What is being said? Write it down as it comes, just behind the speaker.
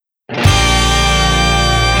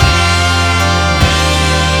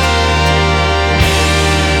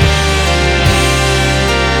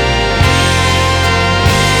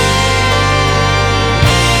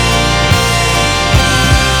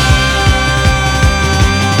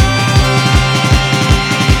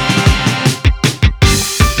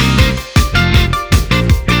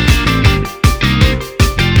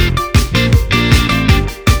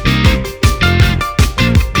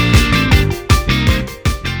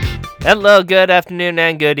Hello, good afternoon,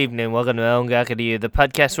 and good evening. Welcome to Elongakariyu, the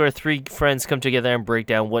podcast where three friends come together and break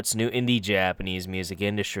down what's new in the Japanese music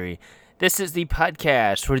industry. This is the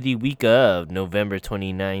podcast for the week of November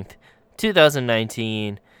 29th,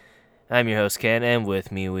 2019. I'm your host, Ken, and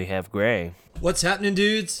with me we have Gray. What's happening,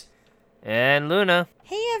 dudes? And Luna.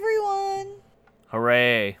 Hey, everyone!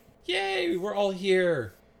 Hooray. Yay, we're all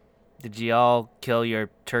here. Did you all kill your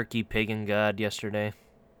turkey pagan god yesterday?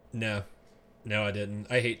 No, I didn't.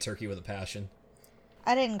 I hate turkey with a passion.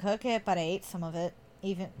 I didn't cook it, but I ate some of it,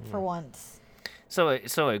 even for once. So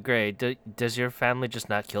Gray, does your family just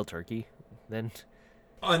not kill turkey then?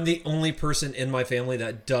 I'm the only person in my family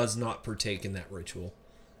that does not partake in that ritual.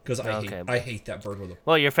 Because I hate that bird with a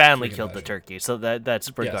Well, your family freaking killed the passion. turkey, so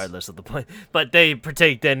that's regardless of the point. But they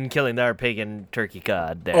partake then in killing our pagan turkey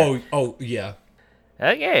god there. Oh, yeah.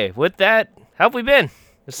 Okay, with that, how have we been?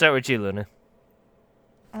 Let's start with you, Luna.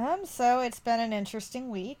 So it's been an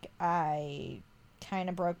interesting week. I kind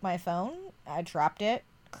of broke my phone. I dropped it,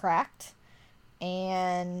 cracked,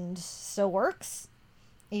 and still works,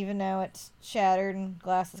 even though it's shattered and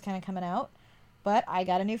glass is kind of coming out. But I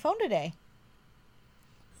got a new phone today.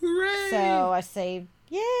 Hooray! So I saved,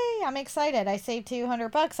 yay, I'm excited. I saved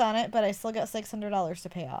 $200 on it, but I still got $600 to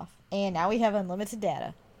pay off. And now we have unlimited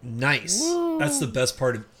data. Nice. Woo. That's the best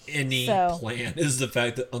part of any So- plan, is the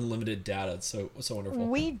fact that unlimited data. It's so wonderful.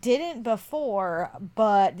 We didn't before,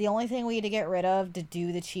 but the only thing we had to get rid of to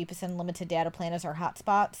do the cheapest unlimited data plan is our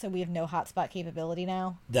hotspot, so we have no hotspot capability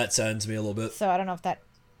now. That saddens me a little bit. So I don't know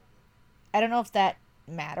if that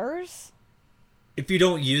matters. If you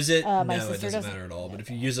don't use it, My no, it sister doesn't doesn't- matter at all. But if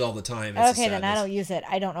you use it all the time, it's Okay, a then I sadness. don't use it.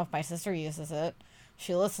 I don't know if my sister uses it.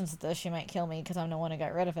 She listens to this, she might kill me because I'm the one who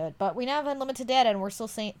got rid of it. But we now have unlimited data and we're still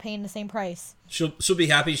paying the same price. She'll be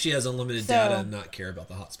happy she has unlimited So- data and not care about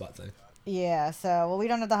the hotspot thing. Yeah, so, we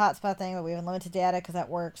don't have the hotspot thing, but we have unlimited data because that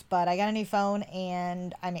works. But I got a new phone,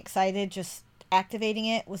 and I'm excited. Just activating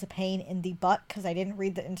it was a pain in the butt because I didn't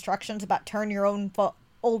read the instructions about turn your own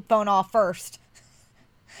old phone off first.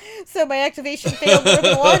 So my activation failed more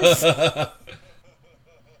than once.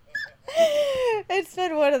 It's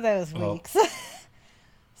been one of those weeks.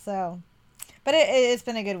 So, but it's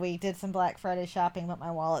been a good week. Did some Black Friday shopping, but my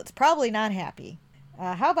wallet's probably not happy.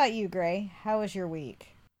 How about you, Gray? How was your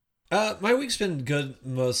week? My week's been good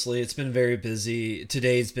mostly. It's been very busy.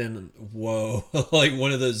 Today's been, like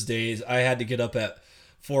one of those days. I had to get up at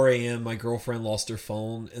 4 a.m. My girlfriend lost her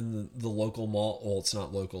phone in the local mall. Well, it's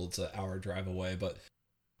not local. It's an hour drive away. But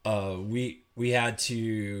we had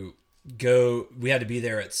to go. We had to be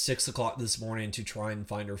there at 6 o'clock this morning to try and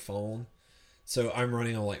find her phone. So I'm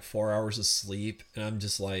running on like 4 hours of sleep. And I'm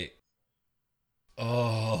just like,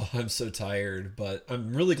 oh, I'm so tired. But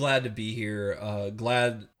I'm really glad to be here.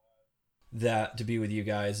 Glad that to be with you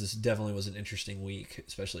guys. This definitely was an interesting week,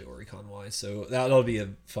 especially Oricon wise. So that'll be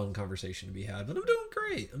a fun conversation to be had. But I'm doing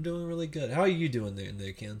great. I'm doing really good. How are you doing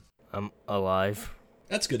there, Ken? I'm alive.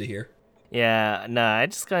 That's good to hear. Yeah, I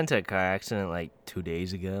just got into a car accident like 2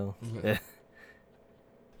 days ago. Okay.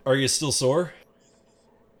 Are you still sore?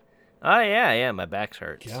 Oh, yeah, my back's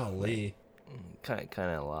hurt. Golly. Kind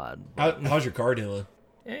of a lot. But How's your car doing?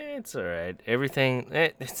 it's alright. Everything,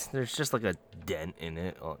 there's just like a dent in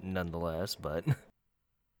it, nonetheless, but...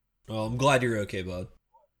 Well, I'm glad you're okay, bud.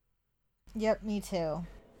 Yep, me too.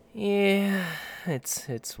 Yeah,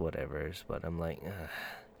 it's whatever, but I'm like,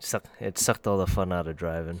 it sucked all the fun out of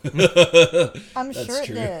driving. I'm That's sure it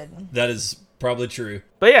true. did. That is probably true.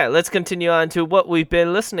 But yeah, let's continue on to what we've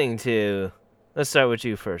been listening to. Let's start with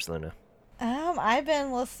you first, Luna. I've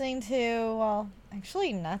been listening to, well,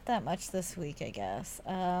 actually not that much this week, I guess.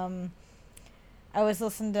 I was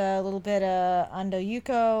listening to a little bit of Ando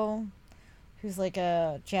Yuko, who's like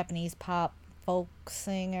a Japanese pop folk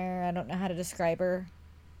singer. I don't know how to describe her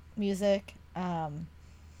music.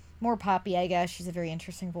 More poppy, I guess. She's a very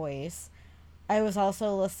interesting voice. I was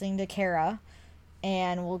also listening to Kara,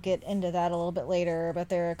 and we'll get into that a little bit later, but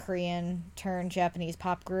they're a Korean turned Japanese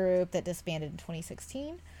pop group that disbanded in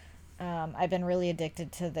 2016. I've been really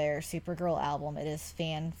addicted to their Supergirl album. It is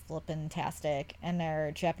fan-flippin-tastic, and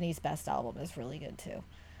their Japanese Best album is really good too.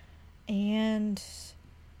 And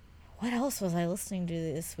what else was I listening to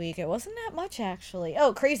this week? It wasn't that much, actually.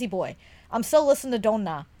 Oh, Crazy Boy. I'm still listening to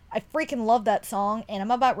Donna. I freaking love that song, and I'm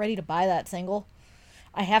about ready to buy that single.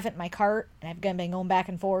 I have it in my cart, and I've been going back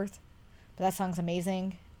and forth. But that song's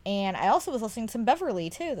amazing. And I also was listening to some Beverly,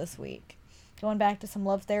 too, this week. Going back to some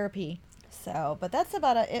Love Therapy. So, but that's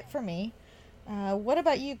about it for me. What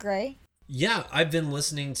about you, Gray? Yeah, I've been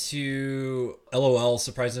listening to LOL.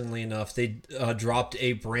 Surprisingly enough, they dropped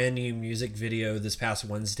a brand new music video this past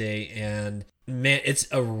Wednesday, and man, it's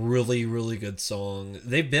a really, really good song.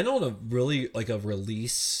 They've been on a really like a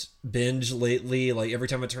release binge lately. Like every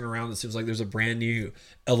time I turn around, it seems like there's a brand new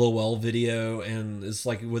LOL video, and it's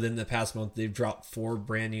like within the past month they've dropped 4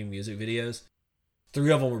 brand new music videos. 3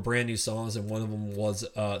 of them were brand new songs, and one of them was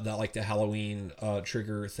that like the Halloween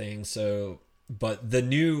trigger thing. So, but the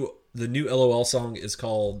new LOL song is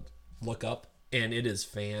called "Look Up," and it is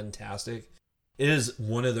fantastic. It is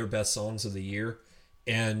one of their best songs of the year.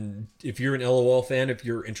 And if you're an LOL fan, if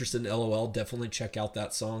you're interested in LOL, definitely check out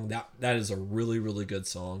that song. That is a really, really good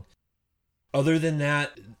song. Other than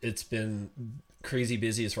that, it's been crazy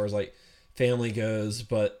busy as far as like family goes,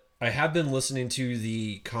 but I have been listening to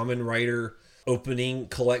the Common Writer opening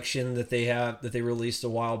collection that they released a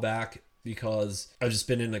while back, because I've just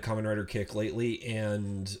been in a Common Writer kick lately,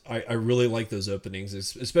 and I really like those openings,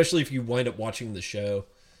 especially if you wind up watching the show.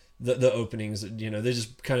 The openings, they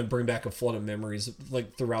just kind of bring back a flood of memories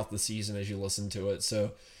like throughout the season as you listen to it.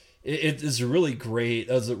 So it is really great.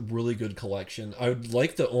 That was a really good collection. I would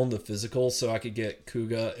like to own the physical so I could get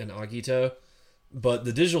Kuga and Agito, but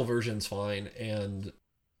the digital version's fine, and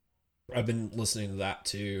I've been listening to that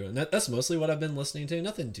too. And that's mostly what I've been listening to.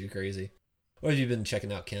 Nothing too crazy. What have you been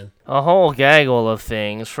checking out, Ken? A whole gaggle of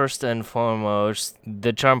things. First and foremost,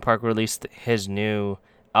 the Charm Park released his new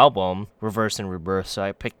album, Reverse and Rebirth, so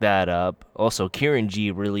I picked that up. Also, Kieran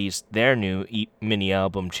G released their new mini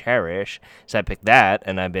album, Cherish, so I picked that,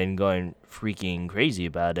 and I've been going freaking crazy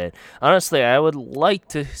about it. Honestly, I would like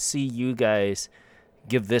to see you guys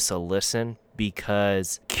give this a listen,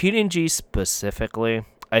 because Kieran G specifically,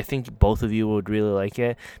 I think both of you would really like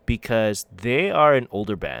it, because they are an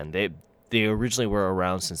older band. They originally were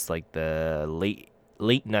around since like the late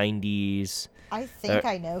 90s. I think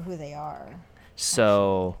I know who they are.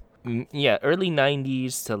 So, yeah, early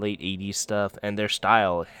 90s to late 80s stuff, and their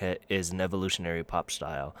style is an evolutionary pop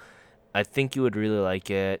style. I think you would really like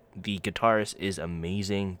it. The guitarist is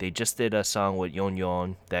amazing. They just did a song with Yeon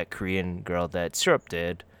Yeon, that Korean girl that Syrup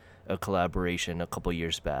did, a collaboration a couple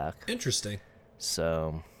years back. Interesting.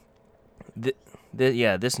 So,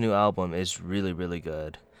 this new album is really, really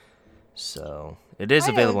good. So, it is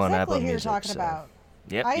available on Apple Music. I know exactly who you're talking about.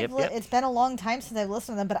 Yep. It's been a long time since I've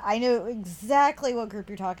listened to them, but I know exactly what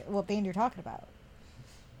band you're talking about.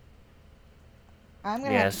 I'm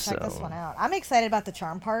gonna have to check this one out. I'm excited about the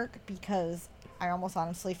Charm Park because I almost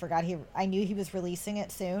honestly forgot I knew he was releasing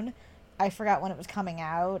it soon. I forgot when it was coming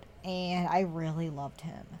out, and I really loved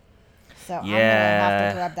him. So I'm gonna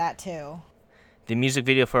have to grab that too. The music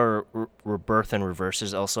video for Rebirth and Reverse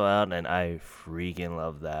is also out, and I freaking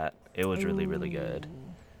love that. It was really, really good.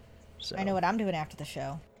 So. I know what I'm doing after the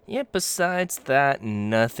show. Yeah, besides that,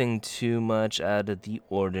 nothing too much out of the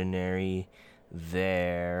ordinary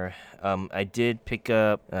there. I did pick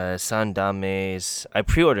up Sandame's. I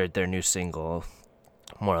pre-ordered their new single.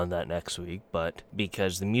 More on that next week, but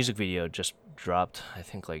because the music video just dropped, I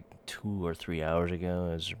think like 2 or 3 hours ago.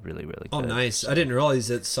 It was really, really good. Oh, nice. So I didn't realize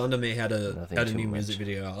that Sandame had a new music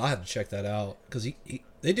video out. I'll have to check that out, because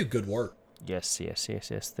they do good work. Yes,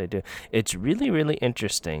 they do. It's really, really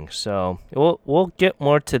interesting. So we'll get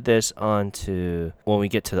more to this onto when we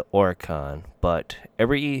get to the Oricon. But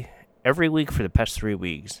every week for the past 3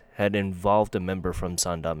 weeks had involved a member from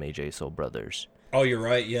Sandame J Soul Brothers. Oh, you're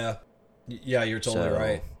right. Yeah, you're totally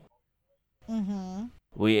right. Mm-hmm.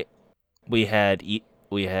 We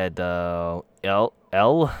had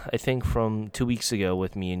L, I think, from 2 weeks ago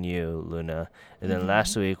with me and you, Luna. And then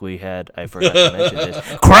last week we had, I forgot to mention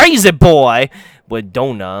this, Crazy Boy with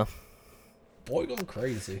Dona. Boy gone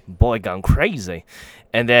crazy.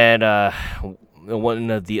 And then one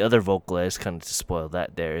of the other vocalists, kind of to spoil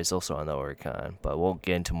that there, is also on the Oricon. But we'll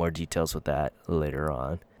get into more details with that later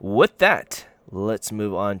on. With that, let's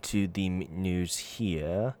move on to the news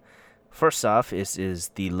here. First off,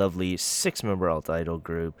 is the lovely 6-member alt-idol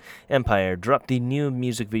group Empire dropped the new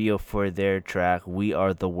music video for their track We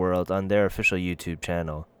Are the World on their official YouTube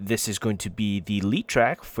channel. This is going to be the lead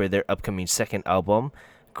track for their upcoming second album,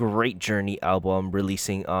 Great Journey album,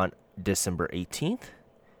 releasing on December 18th.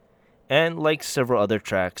 And like several other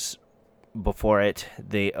tracks before it,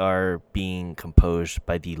 they are being composed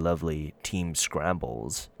by the lovely Team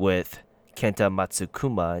Scrambles, with Kenta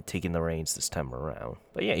Matsukuma taking the reins this time around.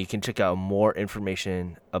 But yeah, you can check out more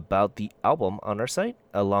information about the album on our site,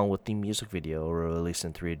 along with the music video released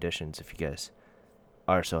in 3 editions if you guys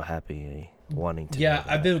are so happy wanting to. Yeah,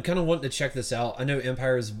 I've been kind of wanting to check this out. I know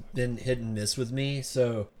Empire's been hit and miss with me,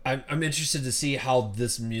 so I'm interested to see how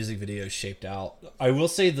this music video is shaped out. I will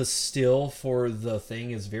say the still for the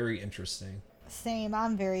thing is very interesting. Same.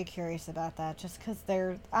 I'm very curious about that, just because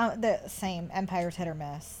they're the same. Empire's hit or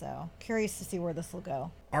miss, so curious to see where this will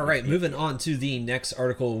go. All right, moving on to the next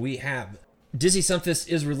article, we have Dizzy Sunfist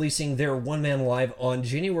is releasing their one-man live on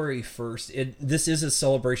January 1st. This is a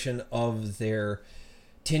celebration of their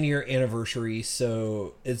 10-year anniversary,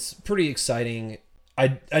 so it's pretty exciting.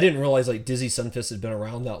 I didn't realize like Dizzy Sunfist had been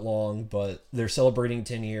around that long, but they're celebrating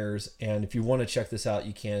 10 years, and if you want to check this out,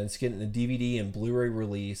 you can. It's getting a DVD and Blu-ray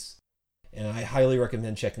release, and I highly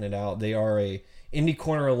recommend checking it out. They are a Indie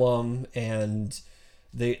Corner alum, and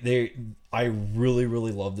I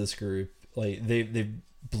really love this group. Like they've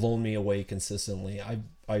blown me away consistently.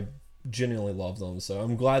 I genuinely love them, so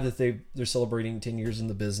I'm glad that they're celebrating 10 years in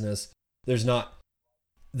the business. There's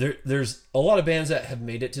a lot of bands that have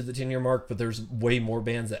made it to the 10-year mark, but there's way more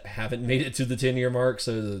bands that haven't made it to the 10-year mark.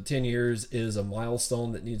 So the 10 years is a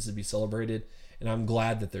milestone that needs to be celebrated, and I'm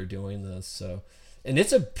glad that they're doing this. So, and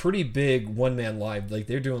it's a pretty big one-man live. Like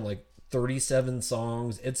they're doing like 37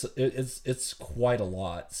 songs. It's quite a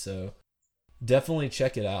lot. So definitely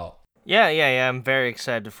check it out. Yeah. I'm very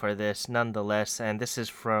excited for this, nonetheless. And this is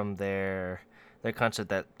from their concert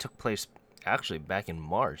that took place actually back in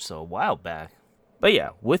March, so a while back. But yeah,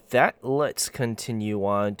 with that, let's continue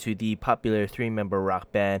on to the popular 3-member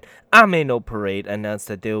rock band Ame no Parade announced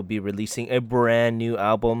that they will be releasing a brand new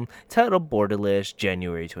album titled Borderless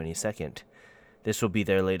January 22nd. This will be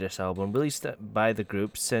their latest album released by the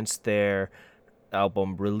group since their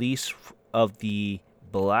album release of the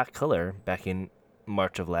Black Color back in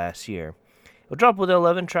March of last year. It will drop with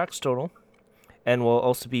 11 tracks total and will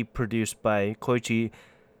also be produced by Koichi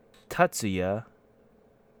Tatsuya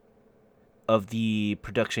of the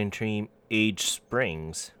production team Age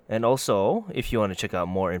Springs. And also, if you want to check out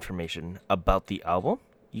more information about the album,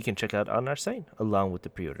 you can check out on our site along with the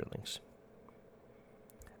pre-order links.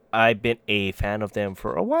 I've been a fan of them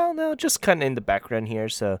for a while now, just kind of in the background here,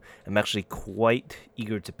 so I'm actually quite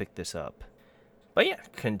eager to pick this up. But yeah,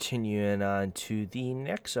 continuing on to the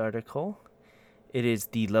next article. It is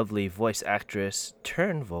the lovely voice actress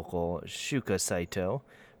turned vocal Shuka Saito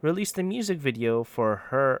released a music video for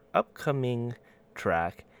her upcoming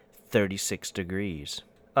track 36 Degrees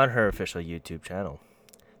on her official YouTube channel.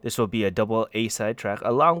 This will be a double A-side track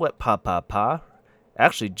along with Pa Pa Pa.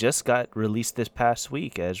 Actually just got released this past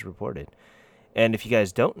week as reported. And if you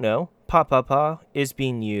guys don't know, Pa Pa Pa is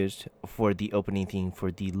being used for the opening theme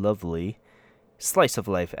for the lovely slice of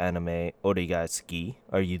life anime Oregatsuki,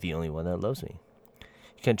 Are You the Only One That Loves Me?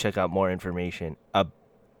 You can check out more information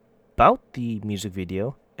about the music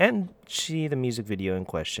video and see the music video in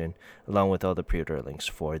question, along with all the pre-order links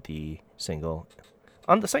for the single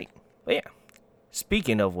on the site. But yeah,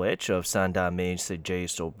 speaking of which, of Sanda Mage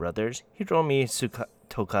Seijiso brothers, Hiromi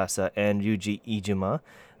Tokasa and Ryuji Iijima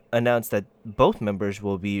announced that both members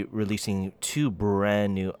will be releasing 2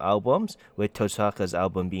 brand new albums, with Tosaka's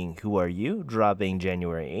album being Who Are You, dropping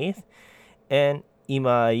January 8th, and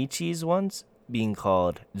Imaichi's ones being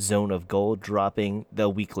called Zone of Gold, dropping the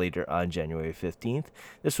week later on January 15th.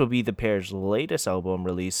 This will be the pair's latest album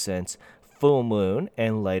released since Full Moon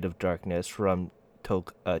and Light of Darkness from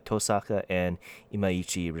Tosaka and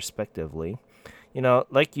Imaichi, respectively. You know,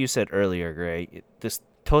 like you said earlier, Gray, this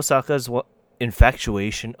Tosaka's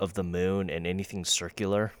infatuation of the moon and anything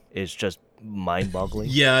circular is just mind-boggling.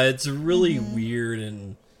 Yeah, it's really weird,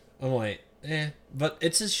 and I'm like, but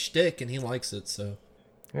it's his shtick, and he likes it, so...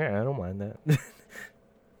 Yeah, I don't mind that.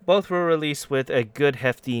 Both were released with a good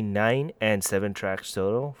hefty 9 and 7 tracks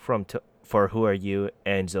total for Who Are You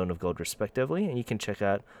and Zone of Gold, respectively, and you can check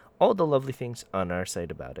out all the lovely things on our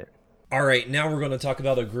site about it. All right, now we're going to talk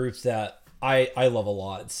about a group that I love a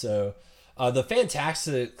lot. So the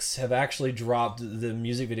Fantastics have actually dropped the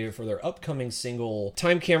music video for their upcoming single,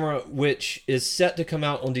 Time Camera, which is set to come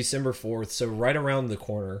out on December 4th, so right around the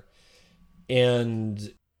corner.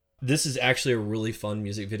 And this is actually a really fun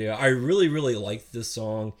music video. I really liked this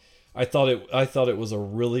song. I thought it was a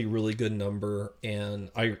really good number,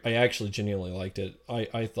 and I actually genuinely liked it.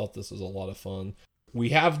 I thought this was a lot of fun. We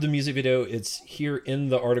have the music video. It's here in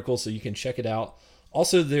the article, so you can check it out.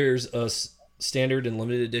 Also, there's a standard and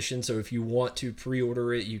limited edition, so if you want to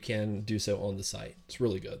pre-order it, you can do so on the site. It's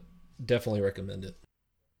really good. Definitely recommend it.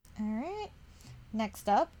 All right. Next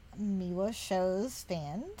up, Miwa shows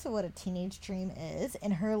fans what a teenage dream is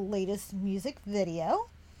in her latest music video.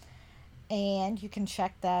 And you can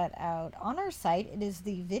check that out on our site. It is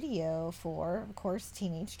the video for, of course,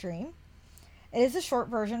 Teenage Dream. It is a short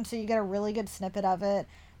version, so you get a really good snippet of it.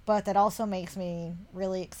 but that also makes me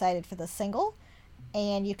really excited for the single.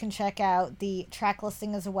 And you can check out the track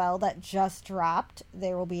listing as well that just dropped.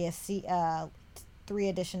 There will be 3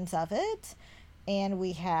 editions of it, and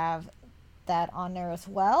we have that on there as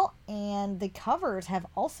well. And the covers have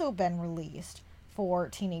also been released for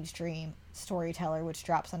Teenage Dream Storyteller, which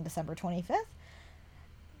drops on December 25th.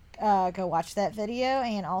 Go watch that video,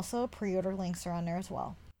 and also pre-order links are on there as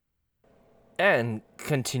well. And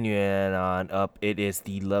continuing on up, it is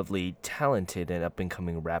the lovely, talented, and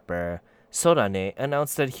up-and-coming rapper Sorane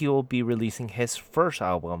announced that he will be releasing his first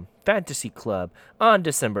album, Fantasy Club, on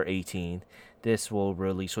December 18th. This will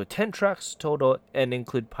release with 10 tracks total and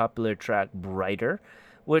include popular track Brighter,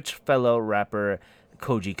 which fellow rapper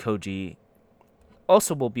Koji Koji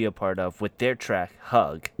also will be a part of with their track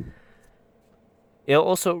Hug. It'll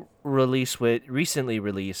also release with recently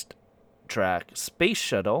released track Space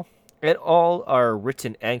Shuttle, and all are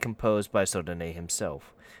written and composed by Sorane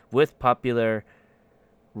himself, with popular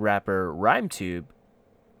rapper RhymeTube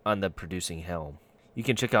on the producing helm. You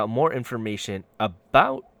can check out more information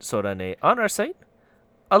about Sorane on our site,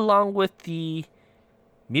 along with the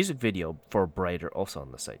music video for Brighter also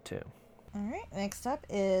on the site too. Alright, next up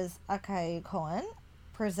is Akai Koen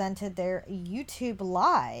presented their YouTube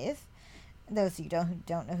Live. Those of you who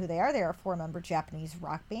don't know who they are a 4-member Japanese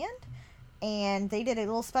rock band. And they did a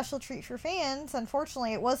little special treat for fans.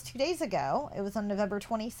 Unfortunately, it was 2 days ago. It was on November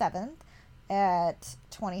 27th. At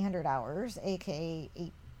 2000 hours, aka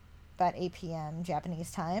about 8 p.m.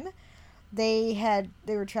 Japanese time. They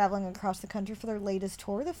were traveling across the country for their latest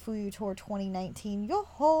tour, the Fuyu Tour 2019.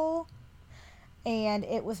 Yo-ho! And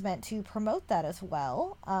it was meant to promote that as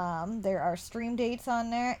well. There are stream dates on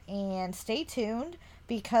there, and stay tuned,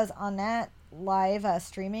 because on that live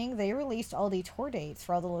streaming, they released all the tour dates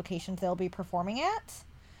for all the locations they'll be performing at.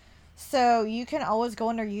 So you can always go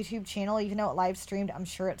on their YouTube channel, even though it live streamed. I'm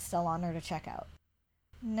sure it's still on there to check out.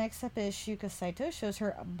 Next up is Shuka Saito shows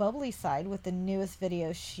her bubbly side with the newest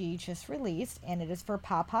video she just released, and it is for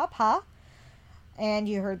Pa Pa Pa. And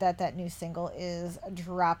you heard that new single is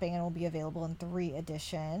dropping and will be available in 3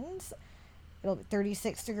 editions. It'll be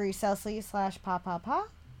 36 degrees Celsius / Pa Pa Pa.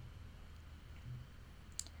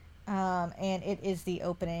 And it is the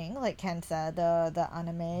opening, like Ken said, the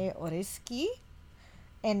anime Oresuki.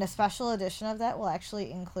 And the special edition of that will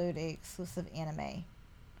actually include a exclusive anime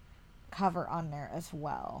cover on there as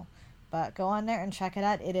well. But go on there and check it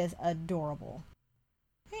out. It is adorable.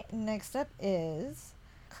 Okay, next up is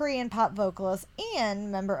Korean pop vocalist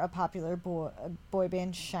and member of popular boy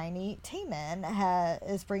band SHINee, Taemin,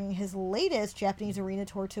 is bringing his latest Japanese arena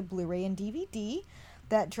tour to Blu-ray and DVD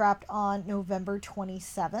that dropped on November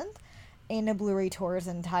 27th. And the Blu-ray tour is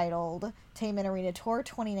entitled Taemin Arena Tour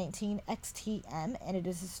 2019 XTM, and it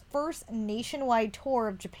is his first nationwide tour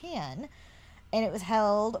of Japan, and it was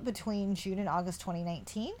held between June and August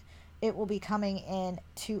 2019. It will be coming in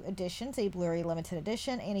 2 editions, a Blu-ray limited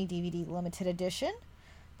edition and a DVD limited edition.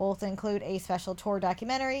 Both include a special tour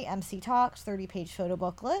documentary, MC Talks, 30-page photo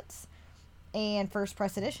booklets, and first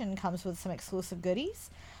press edition comes with some exclusive goodies.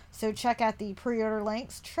 So check out the pre-order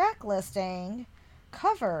links, track listing,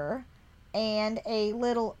 cover, and a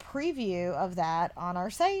little preview of that on our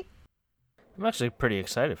site. I'm actually pretty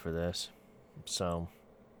excited for this. So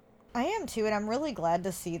I am too, and I'm really glad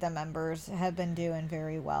to see the members have been doing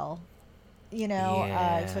very well. You know,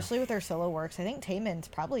 especially with their solo works. I think Taemin's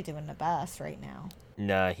probably doing the best right now.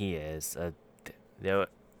 Nah, he is.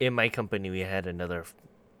 In my company, we had another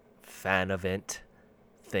fan event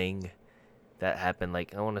thing that happened,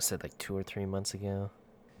 like, I want to say, like 2 or 3 months ago.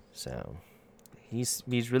 So he's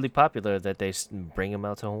really popular that they bring him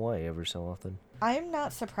out to Hawaii every so often. I'm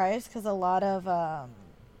not surprised, because a lot of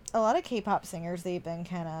K-pop singers they've been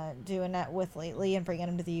kind of doing that with lately and bringing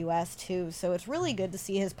him to the U.S. too. So it's really good to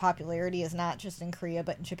see his popularity is not just in Korea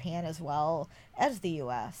but in Japan as well as the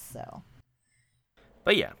U.S. So.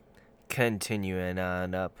 But yeah, continuing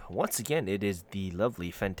on up. Once again, it is the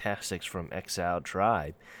lovely Fantastics from Exile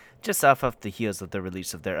Tribe. Just off of the heels of the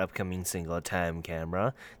release of their upcoming single, Time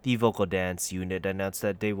Camera, the vocal dance unit announced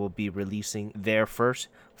that they will be releasing their first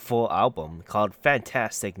full album called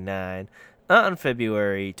Fantastic 9 on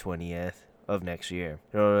February 20th of next year.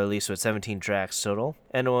 It will release with 17 tracks total,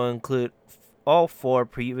 and it will include all 4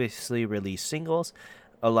 previously released singles,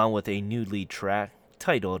 along with a new lead track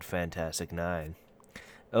titled Fantastic 9.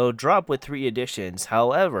 It'll drop with 3 editions.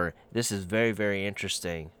 However, this is very, very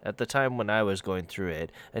interesting. At the time when I was going through it,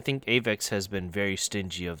 I think Avex has been very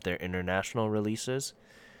stingy of their international releases.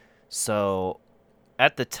 So,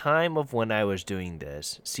 at the time of when I was doing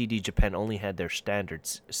this, CD Japan only had their standard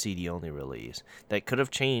CD-only release. That could have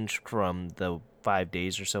changed from the 5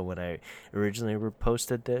 days or so when I originally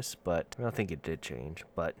posted this, but I don't think it did change.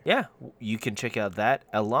 But yeah, you can check out that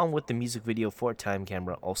along with the music video for Time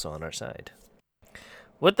Camera also on our side.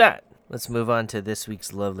 With that, let's move on to this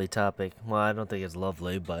week's lovely topic. Well, I don't think it's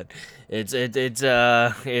lovely, but it's pretty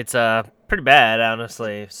bad,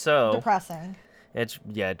 honestly. So Depressing. it's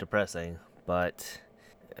depressing. But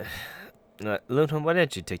Luna, why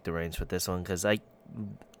don't you take the reins with this one? Because I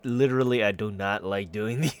do not like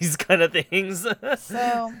doing these kind of things.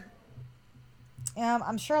 So,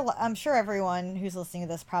 I'm sure everyone who's listening to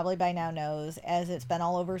this probably by now knows, as it's been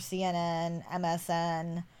all over CNN,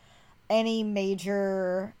 MSN, any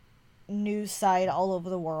major news site all over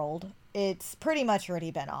the world. It's pretty much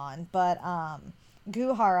already been on. But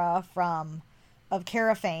Gu Hara of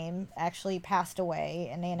Kara fame actually passed away,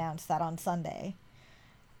 and they announced that on Sunday.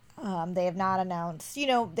 They have not announced,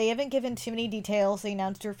 they haven't given too many details. They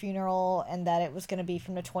announced her funeral and that it was going to be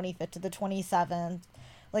from the 25th to the 27th,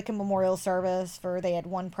 like a memorial service they had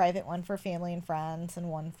one private one for family and friends and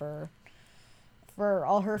one for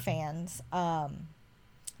all her fans.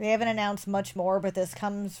 They haven't announced much more, but this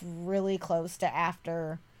comes really close to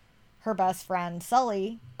after her best friend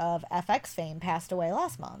Sully of FX fame passed away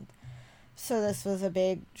last month. So this was a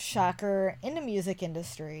big shocker in the music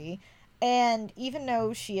industry. And even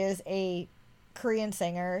though she is a Korean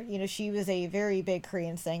singer, she was a very big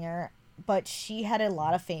Korean singer, but she had a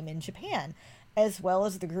lot of fame in Japan, as well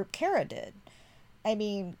as the group Kara did. I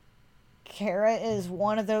mean, Kara is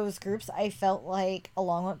one of those groups I felt like,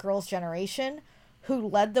 along with Girls' Generation, who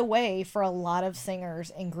led the way for a lot of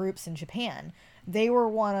singers and groups in Japan. They were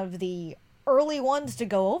one of the early ones to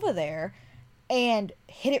go over there and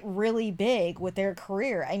hit it really big with their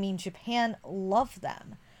career. I mean, Japan loved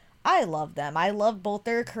them. I love them. I love both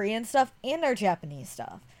their Korean stuff and their Japanese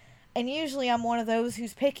stuff. And usually I'm one of those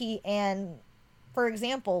who's picky, and for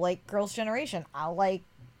example, like Girls' Generation, I'll like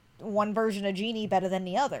one version of Genie better than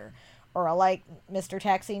the other. Or I like Mr.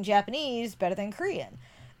 Taxi in Japanese better than Korean.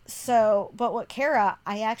 So, but with Kara,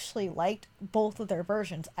 I actually liked both of their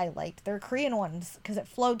versions. I liked their Korean ones because it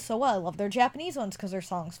flowed so well. I love their Japanese ones because their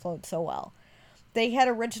songs flowed so well. They had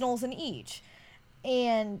originals in each.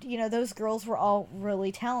 And, those girls were all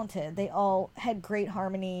really talented. They all had great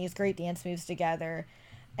harmonies, great dance moves together,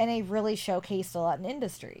 and they really showcased a lot in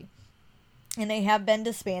industry. And they have been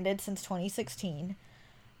disbanded since 2016,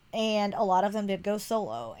 and a lot of them did go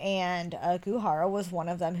solo. And Gu Hara was one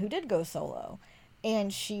of them who did go solo.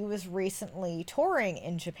 And she was recently touring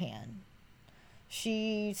in Japan.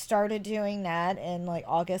 She started doing that in like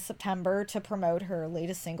August, September to promote her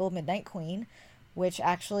latest single, Midnight Queen, which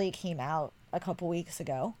actually came out a couple weeks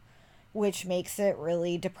ago, which makes it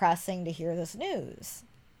really depressing to hear this news.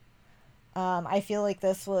 I feel like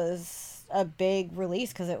this was a big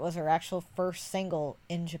release because it was her actual first single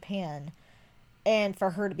in Japan, and for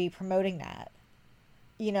her to be promoting that,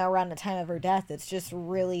 around the time of her death, it's just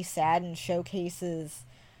really sad and showcases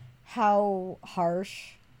how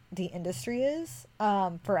harsh the industry is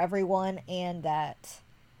for everyone, and that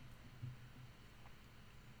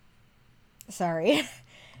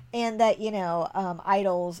and that,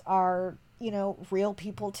 idols are, real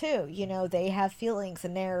people too. They have feelings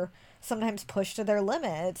and they're sometimes pushed to their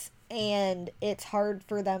limits, and it's hard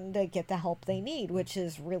for them to get the help they need, which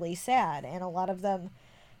is really sad. And a lot of them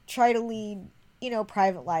try to lead,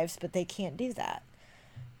 private lives, but they can't do that.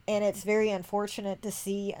 And it's very unfortunate to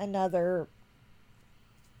see another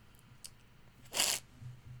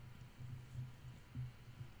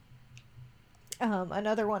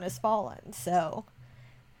one has fallen. So,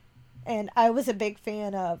 and I was a big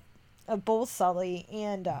fan of both Sully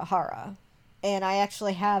and Hara. And I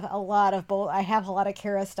actually have a lot of both. I have a lot of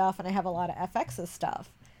Kara stuff and I have a lot of FX's stuff.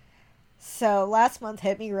 So last month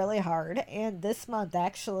hit me really hard, and this month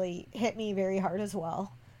actually hit me very hard as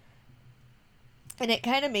well. And it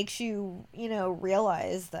kind of makes you,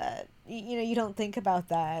 realize that, you don't think about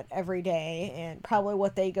that every day and probably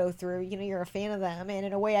what they go through. You're a fan of them, and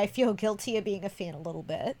in a way I feel guilty of being a fan a little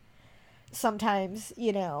bit. Sometimes,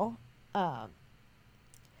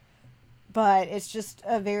 but it's just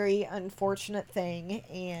a very unfortunate thing,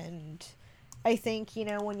 and I think,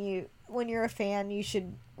 when you're a fan, you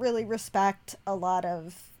should really respect a lot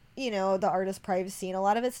of, the artist's privacy, and a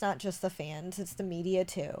lot of it's not just the fans, it's the media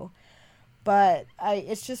too. But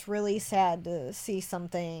it's just really sad to see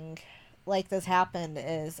something like this happen.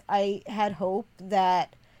 Is I had hope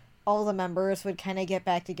that all the members would kind of get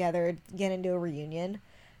back together, get into a reunion,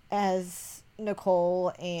 as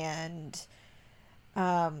Nicole and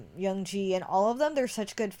Youngji and all of them, they're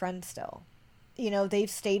such good friends still. They've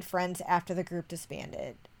stayed friends after the group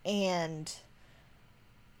disbanded. And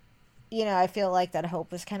I feel like that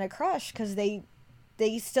hope was kind of crushed because they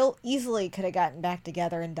still easily could have gotten back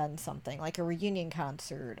together and done something like a reunion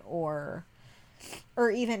concert or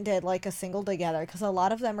even did like a single together because a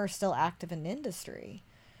lot of them are still active in the industry.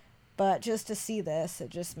 But just to see this, it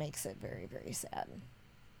just makes it very, very sad.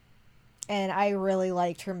 And I really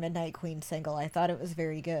liked her Midnight Queen single. I thought it was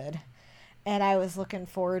very good. And I was looking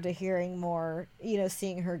forward to hearing more,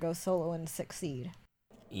 seeing her go solo and succeed.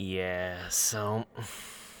 Yeah, so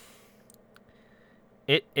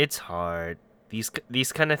it's hard.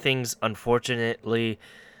 These kind of things, unfortunately,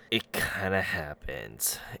 it kind of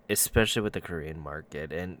happens, especially with the Korean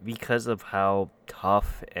market, and because of how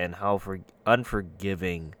tough and how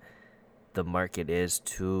unforgiving the market is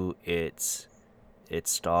to its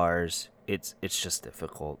stars. It's just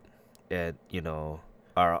difficult, and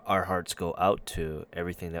our hearts go out to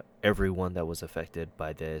everyone that was affected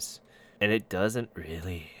by this, and it doesn't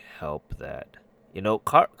really help that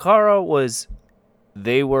Kara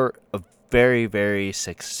they were a very, very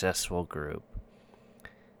successful group.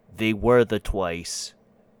 They were the Twice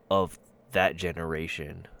of that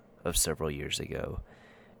generation of several years ago,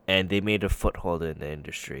 and they made a foothold in the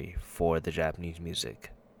industry for the Japanese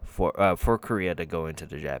music, for Korea to go into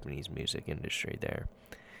the Japanese music industry there.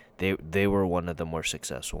 They were one of the more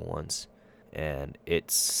successful ones, and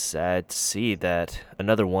it's sad to see that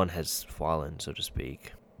another one has fallen, so to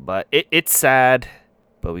speak. But it's sad,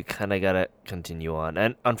 but we kind of gotta continue on.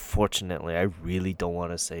 And unfortunately, I really don't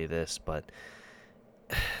want to say this, but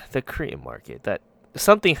the Korean market, that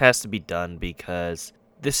something has to be done, because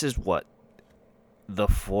this is the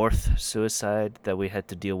fourth suicide that we had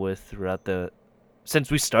to deal with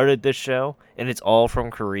since we started this show, and it's all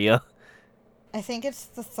from Korea. I think it's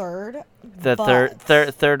the third.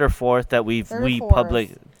 The third or fourth that we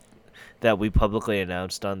publicly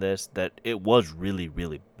announced on this, that it was really,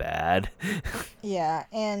 really bad. Yeah,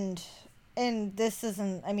 and this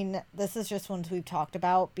isn't, I mean, this is just ones we've talked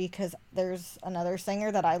about, because there's another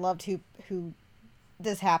singer that I loved who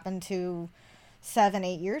this happened to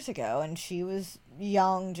 7-8 years ago, and she was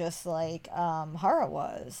young, just like Hara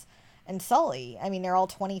was, and Sully. I mean, they're all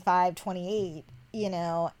 25, 28,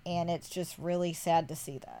 and it's just really sad to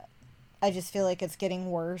see that. I just feel like it's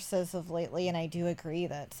getting worse as of lately, and I do agree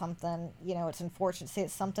that something, it's unfortunate to say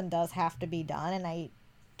that something does have to be done, and I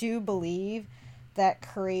do believe that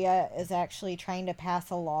Korea is actually trying to pass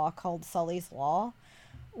a law called Sully's Law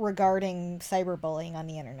regarding cyberbullying on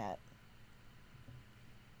the internet,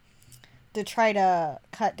 to try to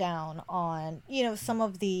cut down on, some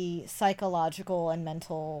of the psychological and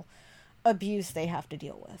mental abuse they have to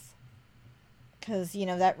deal with. Because,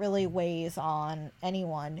 that really weighs on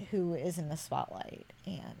anyone who is in the spotlight.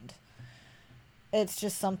 And it's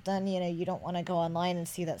just something, you don't want to go online and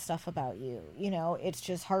see that stuff about you. It's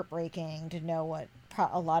just heartbreaking to know what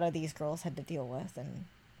a lot of these girls had to deal with and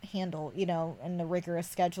handle, and the rigorous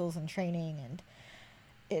schedules and training. And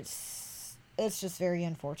it's just very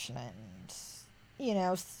unfortunate. And,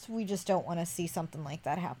 we just don't want to see something like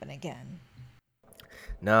that happen again.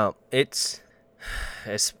 No, it's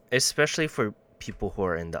especially for people who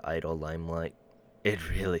are in the idol limelight, it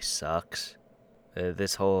really sucks.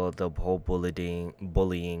 The whole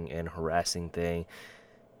bullying and harassing thing,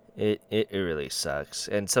 it really sucks.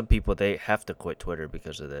 And some people, they have to quit Twitter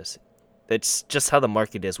because of this. It's just how the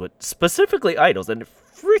market is with specifically idols, and it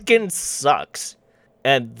freaking sucks.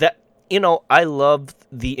 And that, I love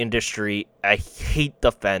the industry. I hate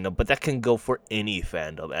the fandom, but that can go for any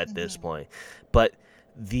fandom at this point. But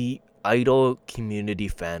the idol community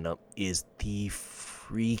fandom is the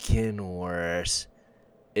freaking worst.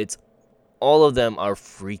 All of them are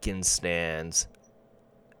freaking stans,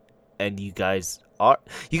 and you guys are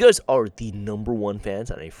the number one fans,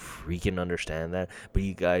 and I freaking understand that, but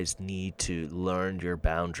you guys need to learn your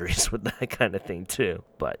boundaries with that kind of thing too.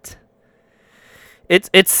 But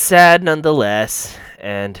it's sad nonetheless,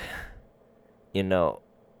 and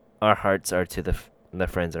our hearts are to the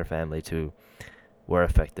friends or family too were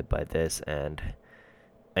affected by this, and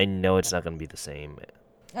I know it's not going to be the same.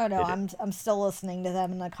 Oh no, I'm still listening to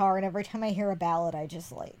them in the car, and every time I hear a ballad, I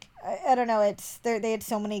just I don't know. They had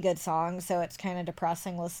so many good songs, so it's kind of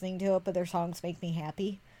depressing listening to it. But their songs make me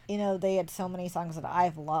happy. They had so many songs that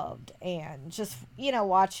I've loved, and just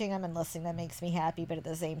watching them and listening to them makes me happy. But at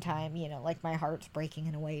the same time, like my heart's breaking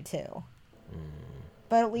in a way too.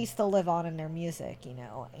 But at least they'll live on in their music, and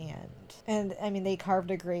I mean, they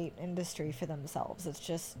carved a great industry for themselves. It's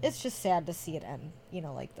just sad to see it end,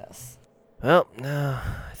 like this. Well,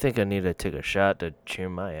 I think I need to take a shot to cheer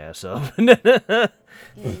my ass up. Yeah.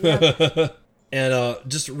 And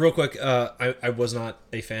just real quick, I was not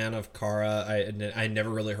a fan of Kara. I never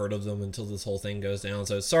really heard of them until this whole thing goes down.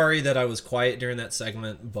 So sorry that I was quiet during that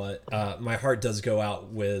segment, but my heart does go out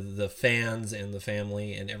with the fans and the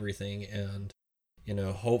family and everything. And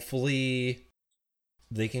hopefully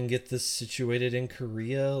they can get this situated in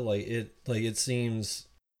Korea. It seems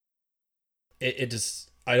it just,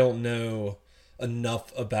 I don't know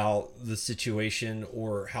enough about the situation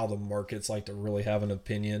or how the markets like to really have an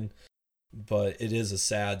opinion. But it is a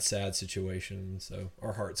sad, sad situation, so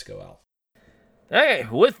our hearts go out. Hey,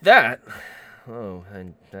 with that,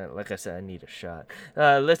 and like I said, I need a shot.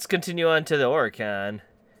 Let's continue on to the Oricon.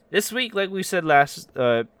 This week, like we said last,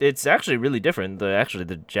 it's actually really different.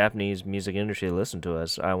 The Japanese music industry listened to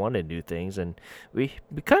us. I wanted new things, and we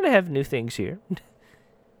kind of have new things here.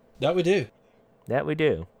 That we do. That we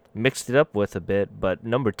do. Mixed it up with a bit, but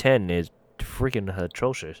number 10 is freaking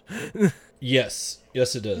atrocious. Yes,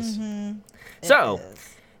 it is. Mm-hmm. So,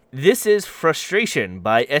 this is Frustration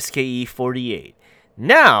by SKE48.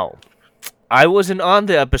 Now, I wasn't on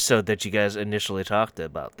the episode that you guys initially talked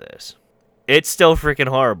about this. It's still freaking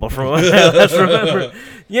horrible from what I remember.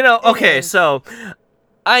 Okay, so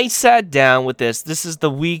I sat down with this. This is the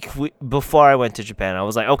week before I went to Japan. I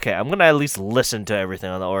was like, okay, I'm going to at least listen to everything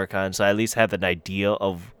on the Oricon, so I at least have an idea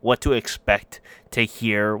of what to expect to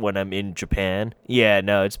hear when I'm in Japan. Yeah,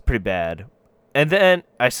 no, it's pretty bad. And then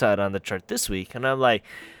I saw it on the chart this week, and I'm like,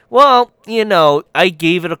 well, I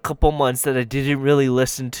gave it a couple months that I didn't really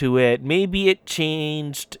listen to it. Maybe it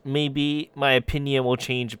changed. Maybe my opinion will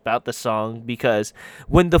change about the song, because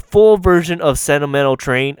when the full version of Sentimental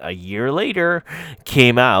Train a year later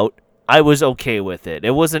came out, I was okay with it.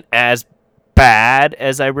 It wasn't as bad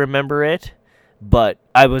as I remember it, but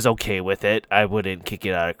I was okay with it. I wouldn't kick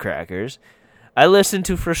it out of crackers. I listened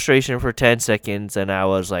to Frustration for 10 seconds, and I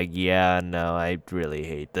was like, yeah, no, I really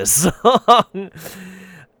hate this song.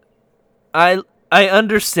 I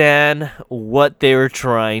understand what they were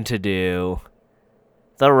trying to do.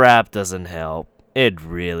 The rap doesn't help. It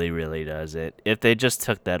really, really doesn't. If they just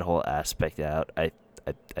took that whole aspect out, I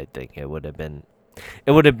think it would have been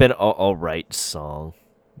a right song,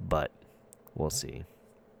 but we'll see.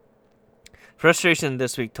 Frustration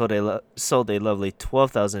this week sold a lovely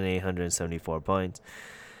 12,874 points.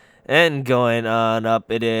 And going on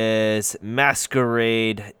up, it is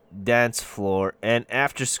Masquerade, Dance Floor, and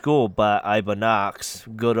After School by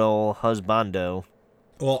Ibonox, good old husbando.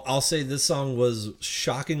 Well, I'll say this song was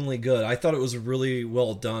shockingly good. I thought it was really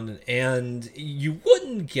well done, and you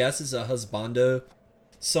wouldn't guess it's a husbando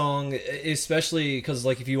song, especially because,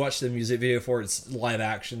 if you watch the music video for it, it's live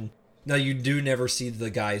action. Now, you do never see the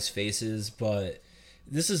guys' faces, but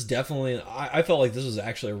this is definitely... I felt like this was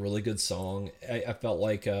actually a really good song. I felt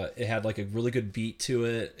like it had a really good beat to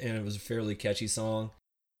it, and it was a fairly catchy song.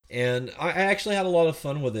 And I actually had a lot of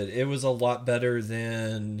fun with it. It was a lot better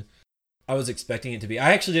than I was expecting it to be.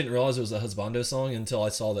 I actually didn't realize it was a husbando song until I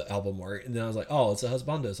saw the album art, and then I was like, oh, it's a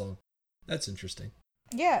husbando song. That's interesting.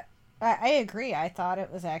 Yeah. I agree. I thought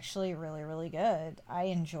it was actually really, really good. I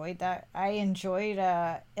enjoyed that. I enjoyed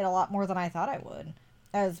it a lot more than I thought I would.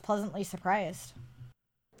 I was pleasantly surprised.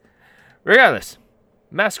 Regardless,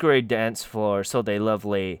 Masquerade Dance Floor sold a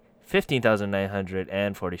lovely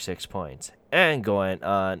 15,946 points. And going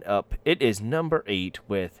on up, it is number 8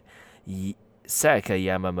 with Saka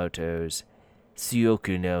Yamamoto's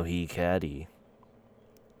Tsuyoku no Hikari.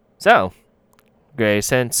 So, Gray,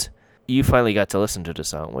 since you finally got to listen to the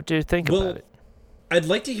song, what do you think about it? I'd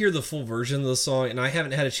like to hear the full version of the song, and I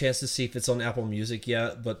haven't had a chance to see if it's on Apple Music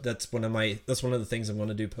yet, but that's one of the things I'm going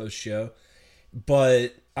to do post-show.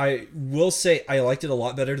 But I will say I liked it a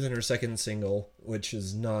lot better than her second single, which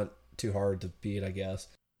is not too hard to beat, I guess.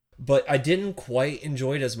 But I didn't quite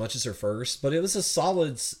enjoy it as much as her first, but it was a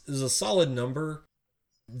solid number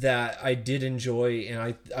that I did enjoy,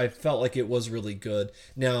 and I felt like it was really good.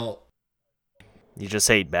 Now, you just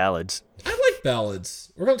hate ballads. I like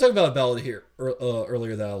ballads. We're going to talk about a ballad here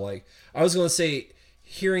earlier that I like. I was going to say,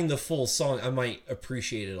 hearing the full song, I might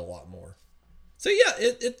appreciate it a lot more. So yeah,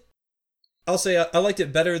 I'll say I liked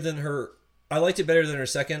it better than her. I liked it better than her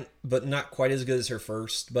second, but not quite as good as her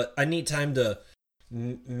first. But I need time to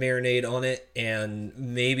marinate on it, and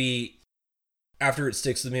maybe after it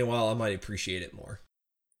sticks with me a while, I might appreciate it more.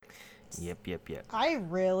 Yep. I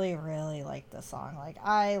really, really like this song.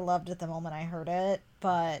 I loved it the moment I heard it,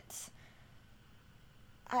 but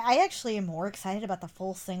I actually am more excited about the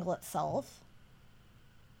full single itself,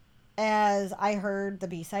 as I heard the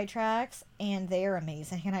B-side tracks, and they are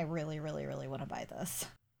amazing, and I really, really, really want to buy this.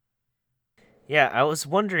 Yeah, I was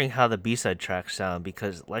wondering how the B-side tracks sound,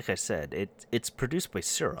 because, like I said, it's produced by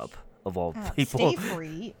Syrup, of all people. Stay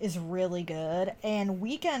Free is really good, and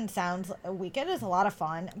Weekend is a lot of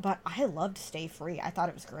fun, but I loved Stay Free. I thought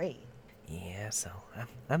it was great. Yeah, so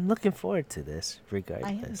I'm looking forward to this regardless.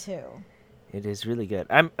 I am too. It is really good.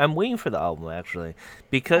 I'm waiting for the album actually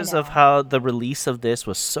because of know. how the release of this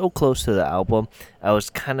was so close to the album. I was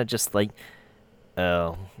kind of just like,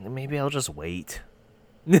 oh, maybe I'll just wait.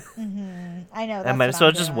 I know. I might as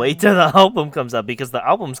well just wait till the album comes out because the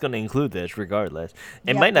album's going to include this regardless.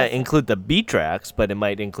 It might not include the beat tracks, but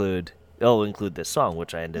it'll include this song,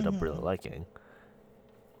 which I ended up really liking.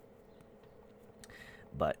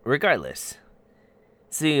 But regardless,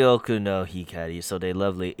 Tsuyoku no Hikari, so they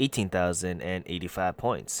lovely 18,085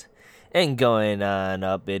 points. And going on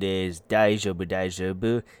up, it is Daijoubu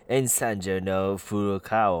Daijoubu and Sanjo no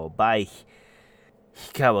Furukao by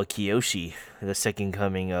Hikawa Kiyoshi, the second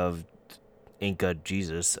coming of Inca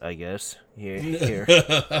Jesus, I guess. Here.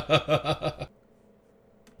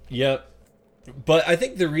 Yep. But I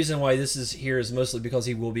think the reason why this is here is mostly because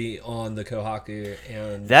he will be on the Kohaku,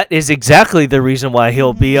 and that is exactly the reason why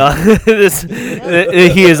he'll be on this.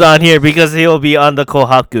 He is on here because he'll be on the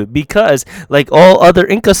Kohaku. Because, like all other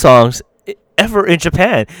Inca songs ever in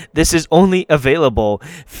Japan, this is only available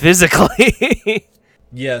physically.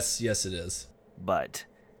 Yes, it is. But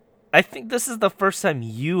I think this is the first time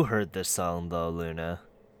you heard this song, though, Luna.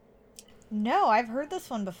 No, I've heard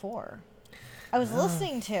this one before. I was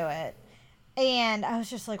listening to it, and I was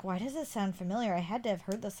just like, why does it sound familiar? I had to have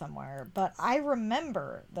heard this somewhere, but I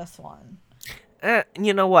remember this one.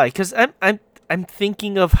 You know why? Because I'm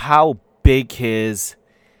thinking of how big his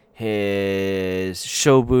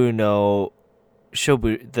Shobu,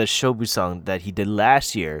 the Shobu song that he did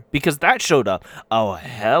last year, because that showed up a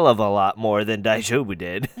hell of a lot more than Daijoubu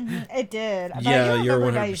did. It did. But Yeah, I do you're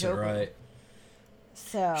remember 100% Daijoubu. right.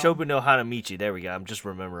 So Shobu no Hanamichi. There we go. I'm just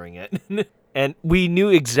remembering it. And we knew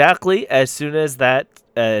exactly as soon as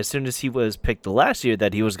he was picked last year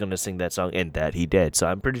that he was going to sing that song, and that he did. So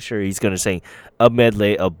I'm pretty sure he's going to sing a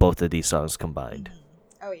medley of both of these songs combined.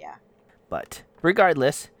 Oh yeah. But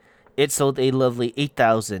regardless, it sold a lovely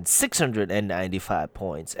 8,695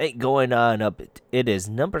 points. Going on up, it is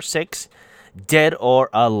number 6, Dead or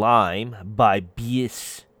Alive by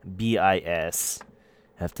BIS. B-I-S.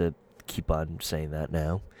 Have to keep on saying that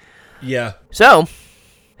now. Yeah. So,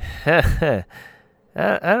 I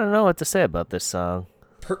don't know what to say about this song.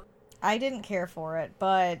 I didn't care for it,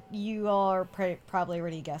 but you all are probably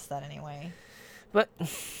already guessed that anyway. But,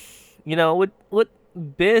 you know, with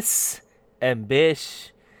BIS and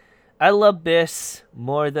Bish, I love BIS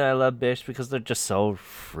more than I love Bish because they're just so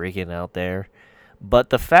freaking out there. But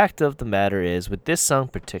the fact of the matter is, with this song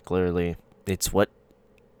particularly, it's what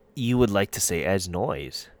you would like to say as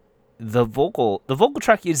noise. The vocal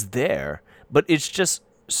track is there, but it's just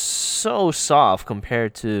so soft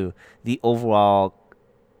compared to the overall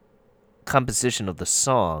composition of the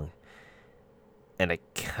song. And I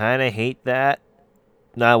kind of hate that.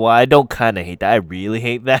 Well, I don't kind of hate that. I really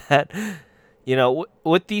hate that. You know,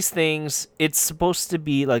 with these things, it's supposed to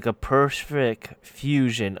be like a perfect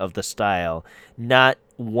fusion of the style. Not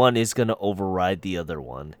one is going to override the other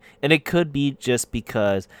one. And it could be just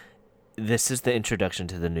because this is the introduction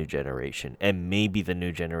to the new generation. And maybe the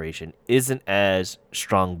new generation isn't as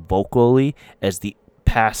strong vocally as the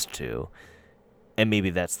past two. And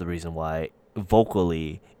maybe that's the reason why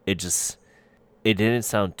vocally it didn't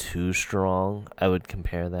sound too strong. I would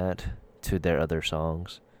compare that to their other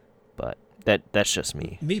songs. But that's just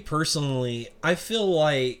me. Me personally, I feel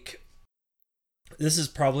like this is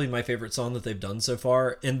probably my favorite song that they've done so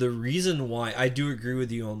far. And the reason why, I do agree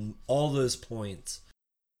with you on all those points.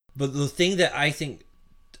 But the thing that I think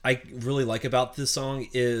I really like about this song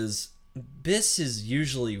is BIS is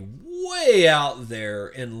usually way out there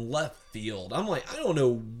in left field. I'm like, I don't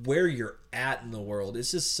know where you're at in the world.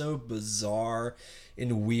 It's just so bizarre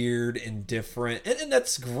and weird and different. And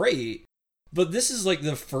that's great. But this is like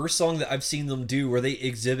the first song that I've seen them do where they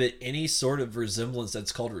exhibit any sort of resemblance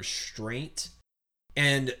that's called restraint.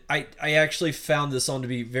 And I actually found this song to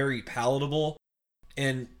be very palatable.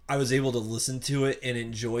 And I was able to listen to it and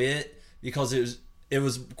enjoy it because it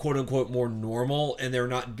was quote unquote more normal, and they're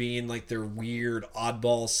not being like their weird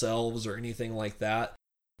oddball selves or anything like that.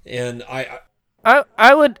 And I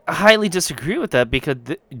would highly disagree with that because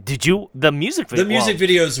the music video. The music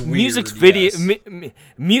video is weird.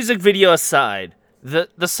 Music video aside, the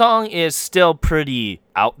song is still pretty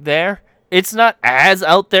out there. It's not as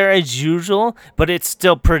out there as usual, but it's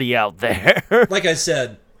still pretty out there. Like I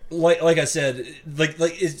said,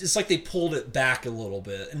 it's like they pulled it back a little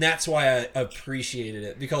bit, and that's why I appreciated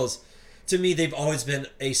it, because to me they've always been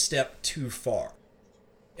a step too far.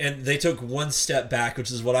 and they took one step back,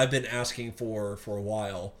 which is what I've been asking for a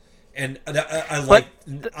while, and I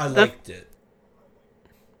liked it.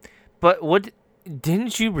 But what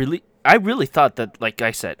didn't you really? I really thought that, like I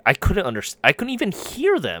said, I couldn't even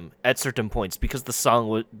hear them at certain points because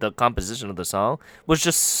the composition of the song was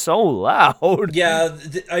just so loud. Yeah,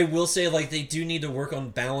 I will say, like, they do need to work on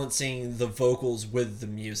balancing the vocals with the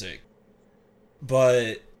music,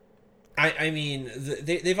 but I mean,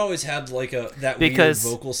 they've always had like that weird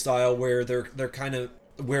vocal style where they're kind of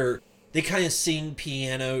where they kind of sing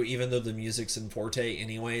piano even though the music's in forte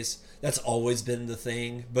anyways. That's always been the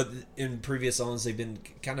thing, but in previous songs they've been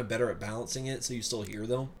kind of better at balancing it so you still hear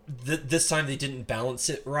them. This time they didn't balance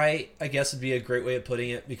it right, I guess would be a great way of putting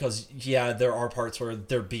it, because yeah, there are parts where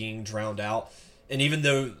they're being drowned out, and even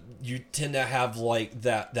though you tend to have like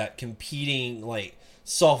that competing like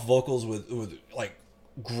soft vocals with like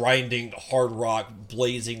grinding hard rock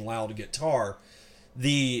blazing loud guitar,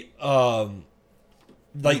 the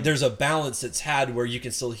like there's a balance that's had where you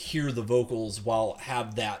can still hear the vocals while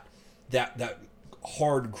have that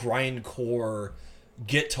hard grindcore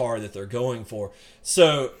guitar that they're going for.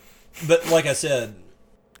 So, but like I said,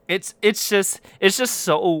 it's just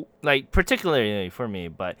so, like, particularly for me,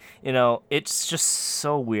 but it's just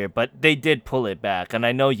so weird. But they did pull it back, and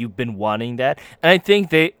I know you've been wanting that, and I think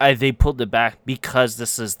they pulled it back because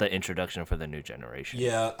this is the introduction for the new generation.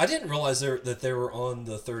 Yeah, I didn't realize that they were on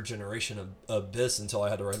the third generation of Abyss until I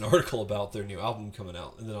had to write an article about their new album coming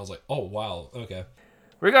out, and then I was like, oh wow, okay.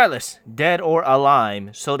 Regardless, Dead or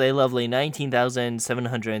Alive, So They Lovely,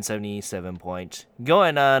 19,777 points.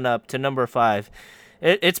 Going on up to number 5.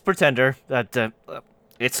 It's Pretender.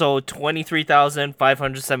 It sold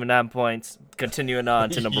 23,579 points. Continuing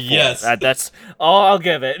on to number 4. Yes. That's all I'll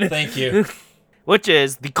give it. Thank you. Which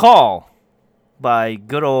is The Call by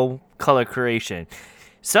good old Color Creation.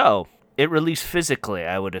 So, it released physically,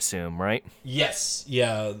 I would assume, right? Yes.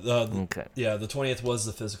 Yeah. Okay. Yeah, the 20th was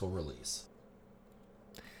the physical release.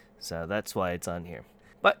 So that's why it's on here.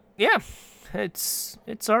 But yeah, it's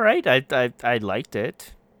all right. I liked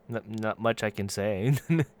it. Not much I can say.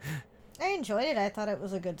 I enjoyed it. I thought it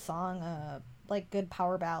was a good song, like good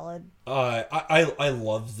power ballad. I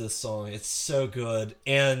love this song. It's so good,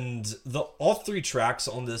 and all 3 tracks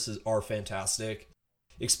on this are fantastic,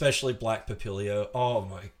 especially Black Papilio. Oh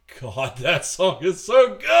my god, that song is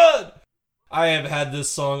so good. I have had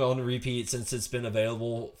this song on repeat since it's been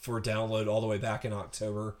available for download all the way back in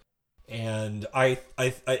October. And I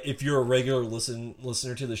if you're a regular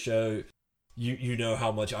listener to the show, you know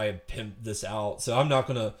how much I have pimped this out. So I'm not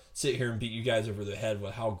going to sit here and beat you guys over the head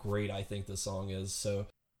with how great I think this song is. So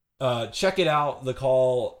check it out, The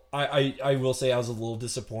Call. I will say I was a little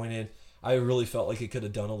disappointed. I really felt like it could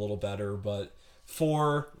have done a little better, but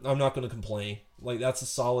 4, I'm not going to complain. Like, that's a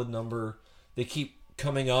solid number. They keep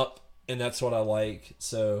coming up, and that's what I like.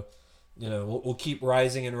 So, we'll keep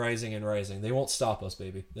rising and rising and rising. They won't stop us,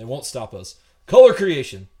 baby. They won't stop us. Color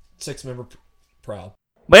Creation, 6-member proud.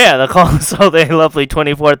 But yeah, The Call sold a lovely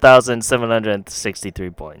 24,763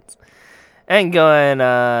 points. And going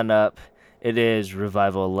on up, it is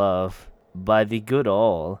Revival Love by the good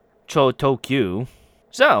old Cho Tokyu.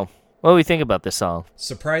 So, what do we think about this song?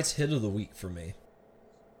 Surprise hit of the week for me.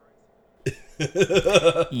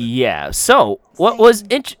 Yeah. So, what was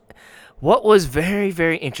very,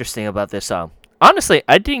 very interesting about this song? Honestly,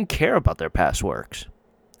 I didn't care about their past works.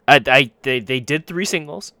 They did 3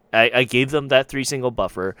 singles. I gave them that 3-single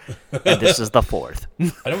buffer, and this is the 4th.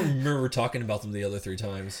 I don't remember talking about them the other 3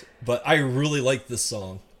 times, but I really liked this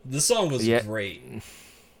song. This song was great.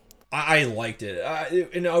 I liked it.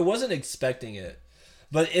 And I wasn't expecting it,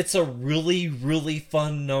 but it's a really, really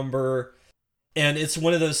fun number. And it's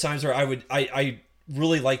one of those times where I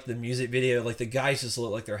really like the music video. Like, the guys just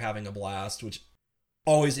look like they're having a blast, which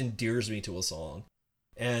always endears me to a song.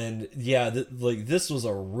 And yeah, this was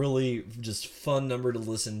a really just fun number to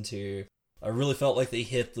listen to. I really felt like they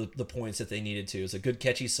hit the points that they needed to. It's a good,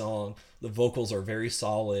 catchy song. The vocals are very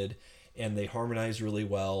solid, and they harmonize really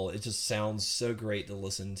well. It just sounds so great to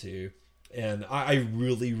listen to. And I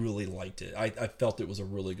really, really liked it. I felt it was a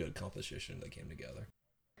really good composition that came together.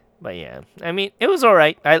 But yeah, I mean, it was all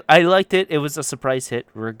right. I liked it. It was a surprise hit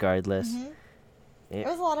regardless. Mm-hmm. It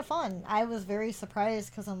was a lot of fun. I was very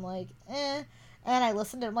surprised because I'm like, eh. And I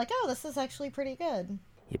listened to it. I'm like, oh, this is actually pretty good.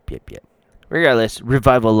 Yep. Regardless,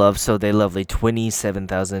 Revival Love, So They Lovely,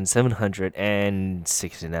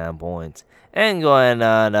 27,769 points. And going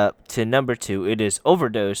on up to number 2, it is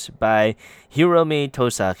Overdose by Hiromi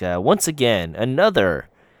Tosaka. Once again, another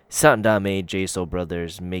Sandame J-Soul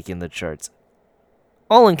Brothers making the charts.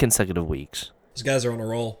 All in consecutive weeks. These guys are on a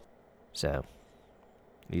roll. So,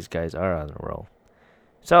 these guys are on a roll.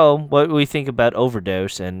 So, what do we think about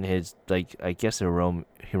Overdose and his, like, I guess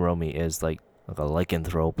Hiromi is like a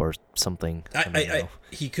lycanthrope or something. I don't know.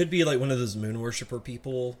 He could be like one of those moon worshiper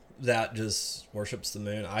people that just worships the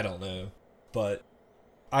moon. I don't know, but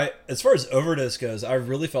as far as Overdose goes, I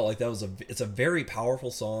really felt like it's a very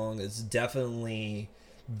powerful song. It's definitely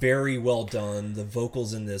very well done. The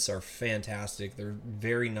vocals in this are fantastic. They're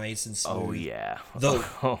very nice and smooth. Oh yeah.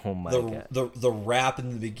 Oh my god. The rap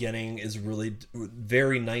in the beginning is really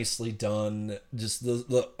very nicely done. Just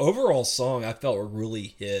the overall song I felt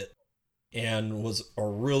really hit and was a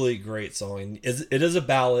really great song. It is a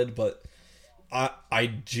ballad, but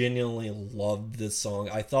I genuinely loved this song.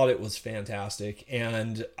 I thought it was fantastic,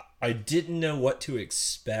 and I didn't know what to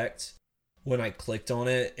expect when I clicked on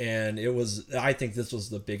it, and I think this was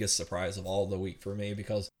the biggest surprise of all the week for me,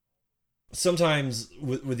 because sometimes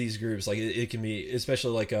with these groups, like it can be,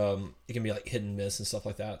 especially like it can be like hit and miss and stuff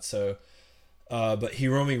like that. So but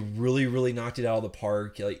Hiromi really knocked it out of the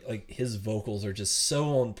park. Like his vocals are just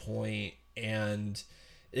so on point, and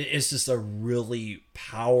it's just a really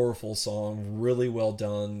powerful song, really well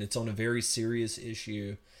done. It's on a very serious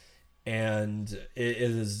issue, and it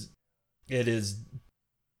is.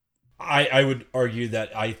 I would argue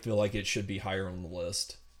that I feel like it should be higher on the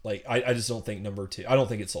list. Like I just don't think number 2. I don't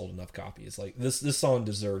think it sold enough copies. Like this song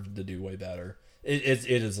deserved to do way better. It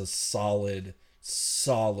is a solid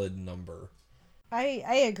number.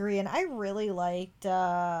 I agree, and I really liked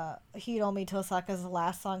Hiromi Tosaka's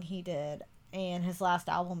last song he did, and his last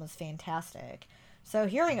album was fantastic. So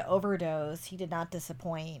hearing Overdose, he did not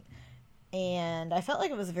disappoint, and I felt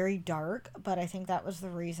like it was very dark, but I think that was the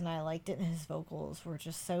reason I liked it, and his vocals were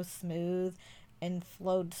just so smooth and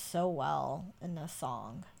flowed so well in this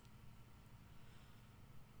song.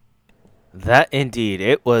 That indeed,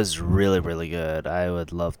 it was really good. I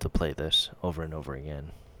would love to play this over and over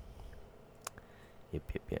again.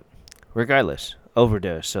 Yep. Regardless,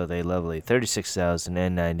 Overdose, so they lovely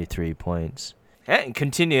 36,093 points. And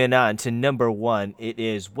continuing on to number 1, it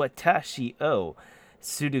is Watashi o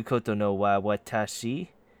Surukoto no wa Watashi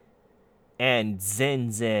and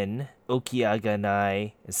Zen Zen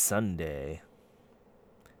Okiaganai Sunday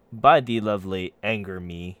by the lovely Anger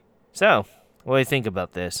Me. So, what do you think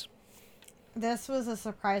about this? This was a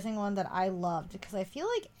surprising one that I loved, because I feel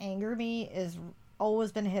like Anger Me is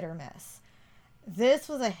always been hit or miss. This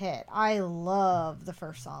was a hit. I love the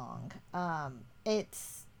first song.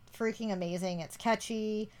 It's freaking amazing. It's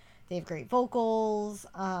catchy. They have great vocals.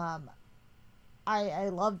 I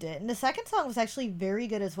loved it. And the second song was actually very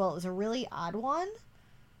good as well. It was a really odd one.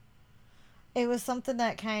 It was something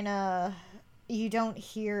that kind of you don't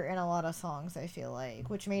hear in a lot of songs, I feel like,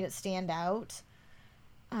 which made it stand out.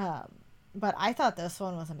 But I thought this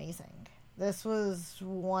one was amazing. This was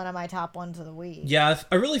one of my top ones of the week. Yeah,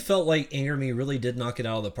 I really felt like Anger Me really did knock it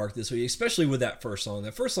out of the park this week, especially with that first song.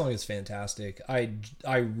 That first song is fantastic. I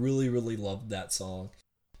really loved that song.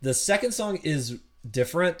 The second song is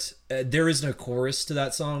different. There is no chorus to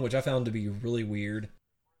that song, which I found to be really weird.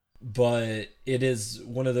 But it is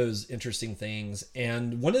one of those interesting things.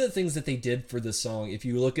 And one of the things that they did for this song, if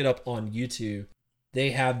you look it up on YouTube,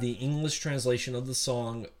 they have the English translation of the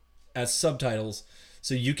song as subtitles,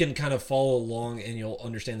 so you can kind of follow along and you'll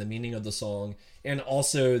understand the meaning of the song. And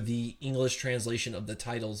also the English translation of the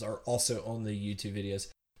titles are also on the YouTube videos.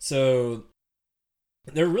 So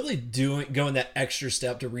they're really going that extra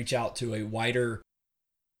step to reach out to a wider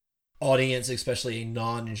audience, especially a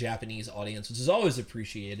non-Japanese audience, which is always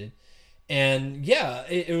appreciated. And yeah,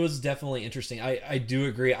 it was definitely interesting. I do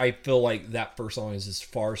agree. I feel like that first song is just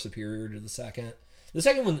far superior to the second. The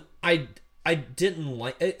second one, I didn't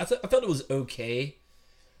like. I felt it was okay,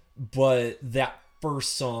 but that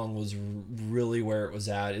first song was really where it was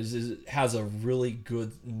at. It has a really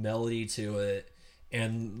good melody to it,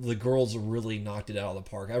 and the girls really knocked it out of the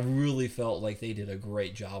park. I really felt like they did a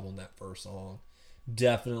great job on that first song.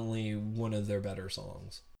 Definitely one of their better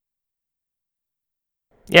songs.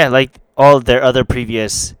 Yeah, like all of their other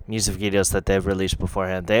previous music videos that they've released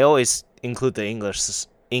beforehand, they always include the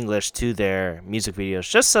English to their music videos,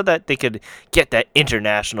 just so that they could get that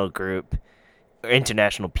international group or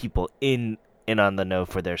international people in on the know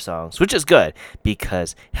for their songs, which is good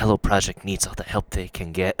because Hello Project needs all the help they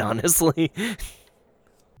can get, honestly.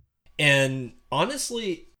 And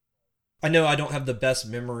honestly, I know I don't have the best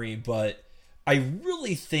memory, but I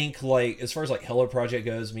really think, like, as far as like Hello Project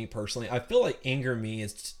goes, me personally, I feel like Anger Me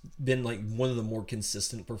has been like one of the more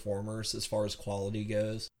consistent performers as far as quality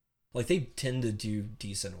goes. Like, they tend to do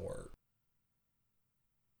decent work.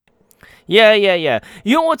 Yeah.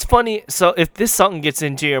 You know what's funny? So if this song gets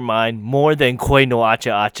into your mind more than Koi no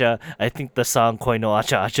Acha Acha, I think the song Koi no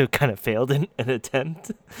Acha Acha kind of failed in an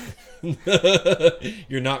attempt.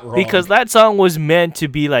 You're not wrong. Because that song was meant to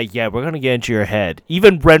be like, yeah, we're going to get into your head.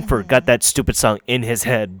 Even Brentford got that stupid song in his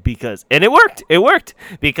head and it worked. It worked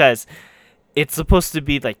because it's supposed to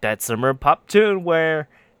be like that summer pop tune where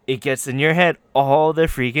it gets in your head all the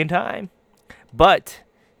freaking time. But,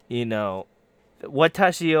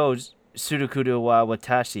 Watashi o Surukuru wa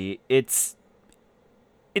Watashi, it's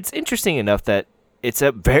interesting enough that it's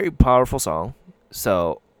a very powerful song.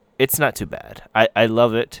 So it's not too bad. I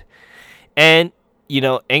love it. And,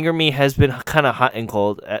 Anger Me has been kind of hot and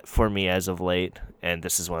cold for me as of late, and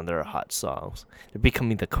this is one of their hot songs. They're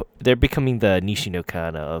becoming the Nishi no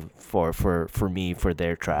Kana for me for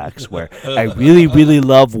their tracks, where I really, really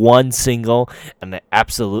love one single, and I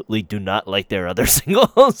absolutely do not like their other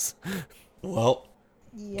singles. Well,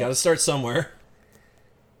 gotta start somewhere.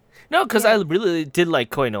 No, because I really did like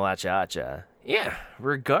Koi no Acha Acha. Yeah,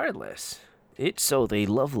 regardless. It sold a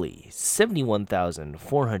lovely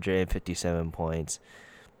 71,457 points.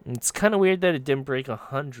 It's kind of weird that it didn't break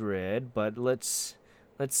 100, but let's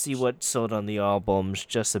see what sold on the albums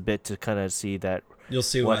just a bit to kind of see that. You'll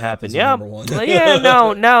see what happened. Yeah, number one.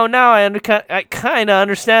 Now I kind of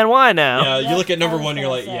understand why now. Yeah, you look at number one, you're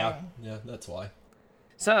like, yeah, that's why.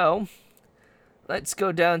 So, let's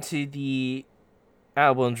go down to the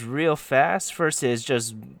albums real fast. First is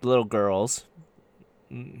just Little Girls.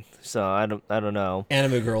 So I don't know.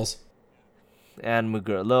 Anime girls.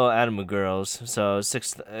 Little anime girls. So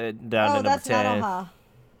 6 down to number 10. That's Nanoha.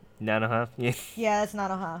 Nanoha? Yeah. Yeah, that's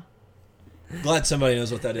Nanoha. Glad somebody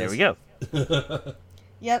knows what that is. There we go.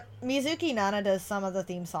 Yep, Mizuki Nana does some of the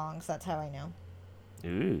theme songs. That's how I know.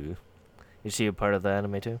 Ooh, is she a part of the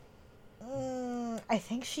anime too? I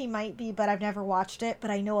think she might be, but I've never watched it.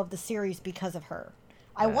 But I know of the series because of her.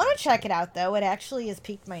 I want to check it out though. It actually has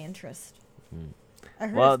piqued my interest. I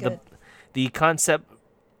heard it's good. The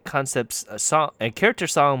concepts song and character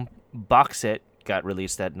song box set got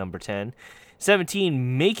released at number 10.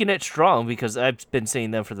 17 making it strong because I've been saying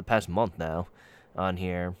them for the past month now on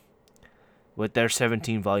here with their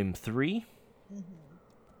 17 volume 3.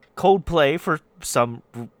 Coldplay for some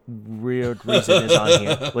weird reason is on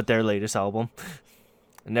here with their latest album.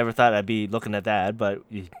 I never thought I'd be looking at that, but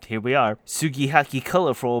here we are. Sugihaki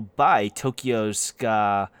Colorful by Tokyo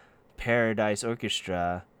Ska Paradise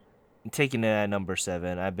Orchestra, taking it at number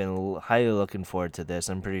 7. I've been highly looking forward to this.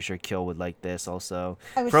 I'm pretty sure Kyo would like this also.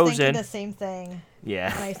 I was Frozen. thinking the same thing.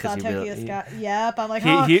 Yeah. When I saw Tokyo Ska. Yep, I'm like,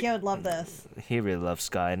 Kyo would love this. He really loves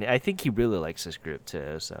Ska, and I think he really likes this group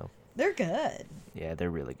too, so. They're good. Yeah, they're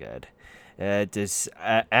really good. This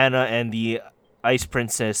Anna and the Ice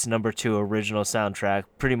Princess #2 original soundtrack.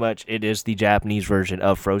 Pretty much it is the Japanese version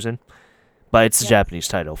of Frozen. But it's the Japanese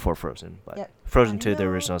title for Frozen. But Frozen 2, the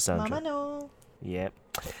original soundtrack. Mama no. Yep.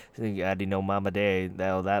 I didn't know Mama Day.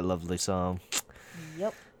 That lovely song.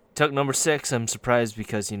 Yep. Took number 6. I'm surprised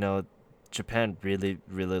because, Japan really,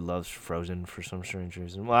 really loves Frozen for some strange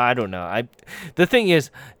reason. Well, I don't know. The thing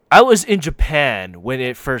is, I was in Japan when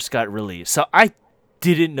it first got released. So I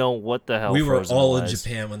didn't know what the hell Frozen were all was. in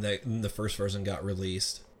Japan when the first Frozen got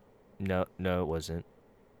released. No, it wasn't.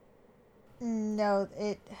 No,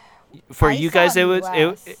 For you guys, it was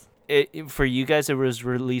for you guys it was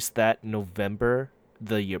released that November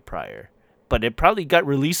the year prior, but it probably got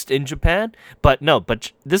released in Japan. But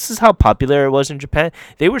this is how popular it was in Japan.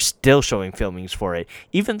 They were still showing filmings for it,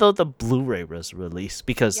 even though the Blu-ray was released.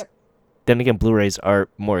 Because then again, Blu-rays are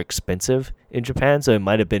more expensive in Japan, so it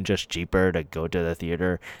might have been just cheaper to go to the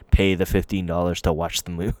theater, pay the $15 to watch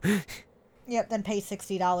the movie. Yep, then pay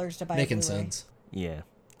 $60 to buy Making a Blu-ray. sense. Yeah.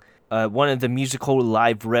 One of the musical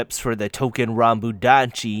live reps for the Token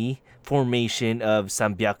Rambudanchi formation of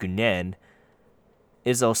Sanbyakunen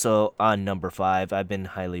is also on number 5. I've been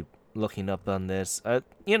highly looking up on this.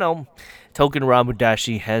 Token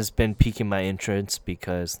Rambudanchi has been piquing my interest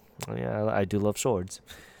because, I do love swords.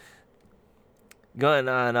 Going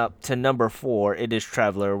on up to number 4, it is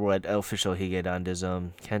Traveler with official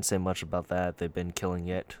Higedandism. Can't say much about that. They've been killing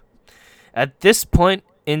it. At this point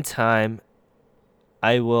in time,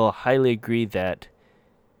 I will highly agree that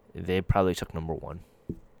they probably took number 1.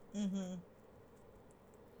 Mm-hmm.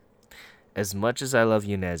 As much as I love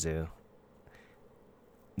Yunezu,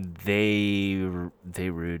 they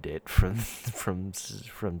ruined it from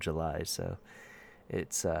July, so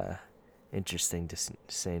it's interesting to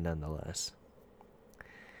say nonetheless.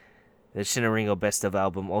 The Shinnaringo Best of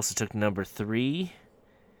album also took number 3.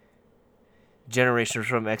 Generations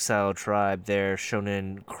from Exile Tribe, their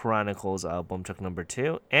Shonen Chronicles album, took number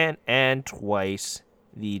 2. And Twice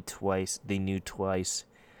the new Twice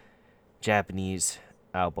Japanese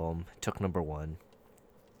album took number 1.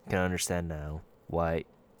 Can understand now why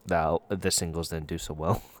the singles didn't do so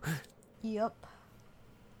well. Yep.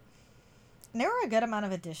 And there were a good amount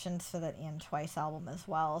of additions for that And Twice album as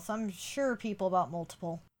well, so I'm sure people bought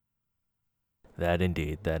multiple. That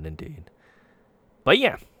indeed. But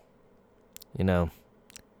yeah,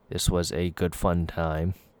 this was a good fun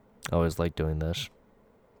time. I always like doing this.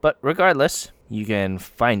 But regardless, you can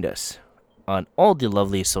find us on all the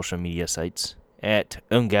lovely social media sites at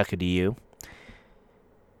Ongaku.du.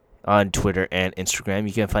 On Twitter and Instagram,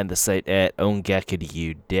 you can find the site at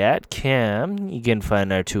ongaku.com. You can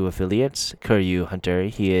find our 2 affiliates, Kuryu Hunter.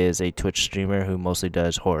 He is a Twitch streamer who mostly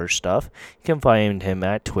does horror stuff. You can find him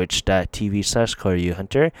at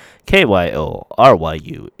twitch.tv/KuryuHunter,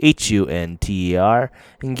 KYORYUHUNTER.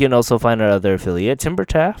 And you can also find our other affiliate,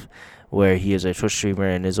 Timbertaff, where he is a Twitch streamer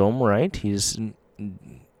in his own right. He's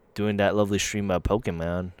doing that lovely stream about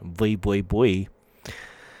Pokemon. Boy.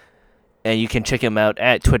 And you can check him out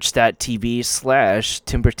at twitch.tv/Timbertaft,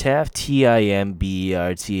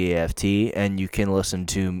 TIMBERTAFT. And you can listen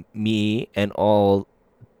to me and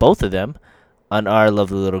both of them on our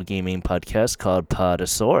lovely little gaming podcast called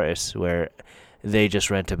Podosaurus, where they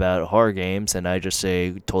just rant about horror games and I just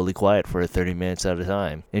say totally quiet for 30 minutes at a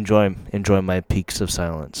time. Enjoy my peaks of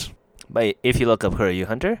silence. But if you look up Kuryu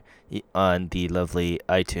Hunter on the lovely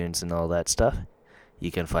iTunes and all that stuff,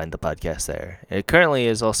 you can find the podcast there. It currently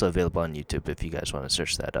is also available on YouTube if you guys want to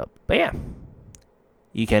search that up. But yeah,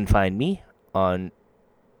 you can find me on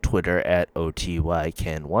Twitter at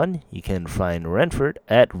OTYCan1. You can find Renford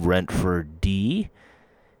at RentfordD.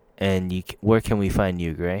 And where can we find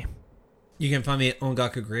you, Gray? You can find me at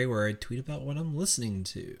Ongaku Gray, where I tweet about what I'm listening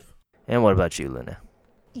to. And what about you, Luna?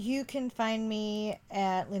 You can find me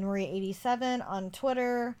at LunaMaria87 on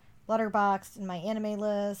Twitter, Letterboxd in my anime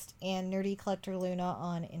list, and Nerdy Collector Luna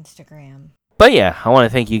on Instagram. But yeah, I want to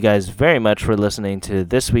thank you guys very much for listening to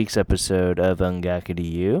this week's episode of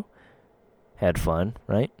Ongaku. Had fun,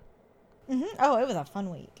 right? Mm-hmm. Oh, it was a fun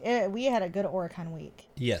week. We had a good Oricon week.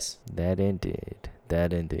 Yes. That indeed.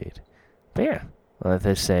 But yeah, I want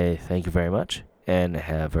to say thank you very much, and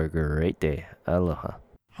have a great day. Aloha.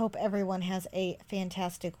 Hope everyone has a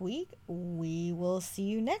fantastic week. We will see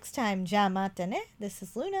you next time. Ja mata ne. This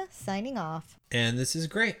is Luna signing off. And this is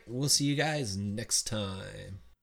great. We'll see you guys next time.